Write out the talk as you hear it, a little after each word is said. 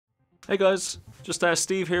Hey guys, just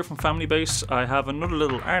Steve here from Family Base. I have another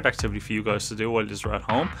little art activity for you guys to do while you're at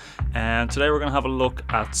home, and today we're going to have a look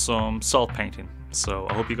at some salt painting, so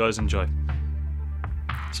I hope you guys enjoy.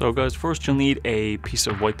 So guys, first you'll need a piece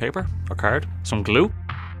of white paper or card, some glue,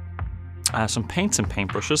 some paints and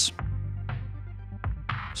paintbrushes,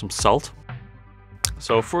 some salt.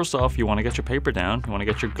 So first off, you want to get your paper down, you want to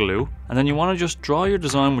get your glue, and then you want to just draw your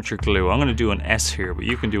design with your glue. I'm going to do an S here, but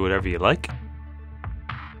you can do whatever you like.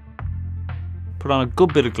 Put on a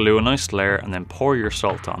good bit of glue, a nice layer, and then pour your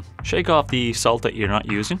salt on. Shake off the salt that you're not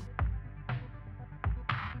using.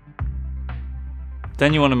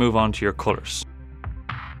 Then you want to move on to your colours.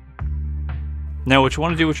 Now what you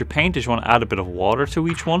want to do with your paint is you want to add a bit of water to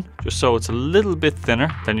each one, just so it's a little bit thinner.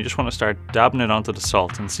 Then you just want to start dabbing it onto the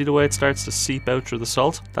salt, and see the way it starts to seep out through the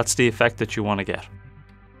salt? That's the effect that you want to get.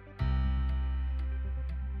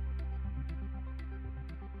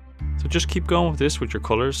 So just keep going with this with your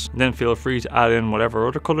colours, and then feel free to add in whatever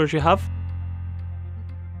other colours you have.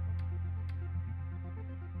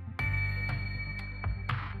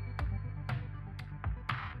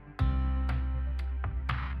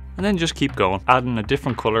 And then just keep going, adding a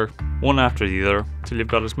different colour, one after the other, till you've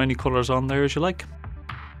got as many colours on there as you like.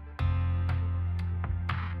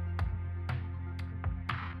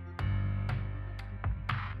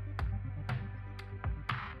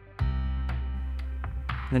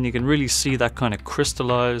 And then you can really see that kind of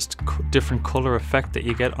crystallized, different colour effect that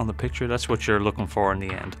you get on the picture. That's what you're looking for in the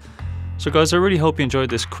end. So guys, I really hope you enjoyed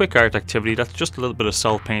this quick art activity. That's just a little bit of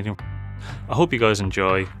salt painting. I hope you guys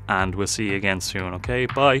enjoy, and we'll see you again soon, okay?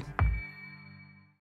 Bye!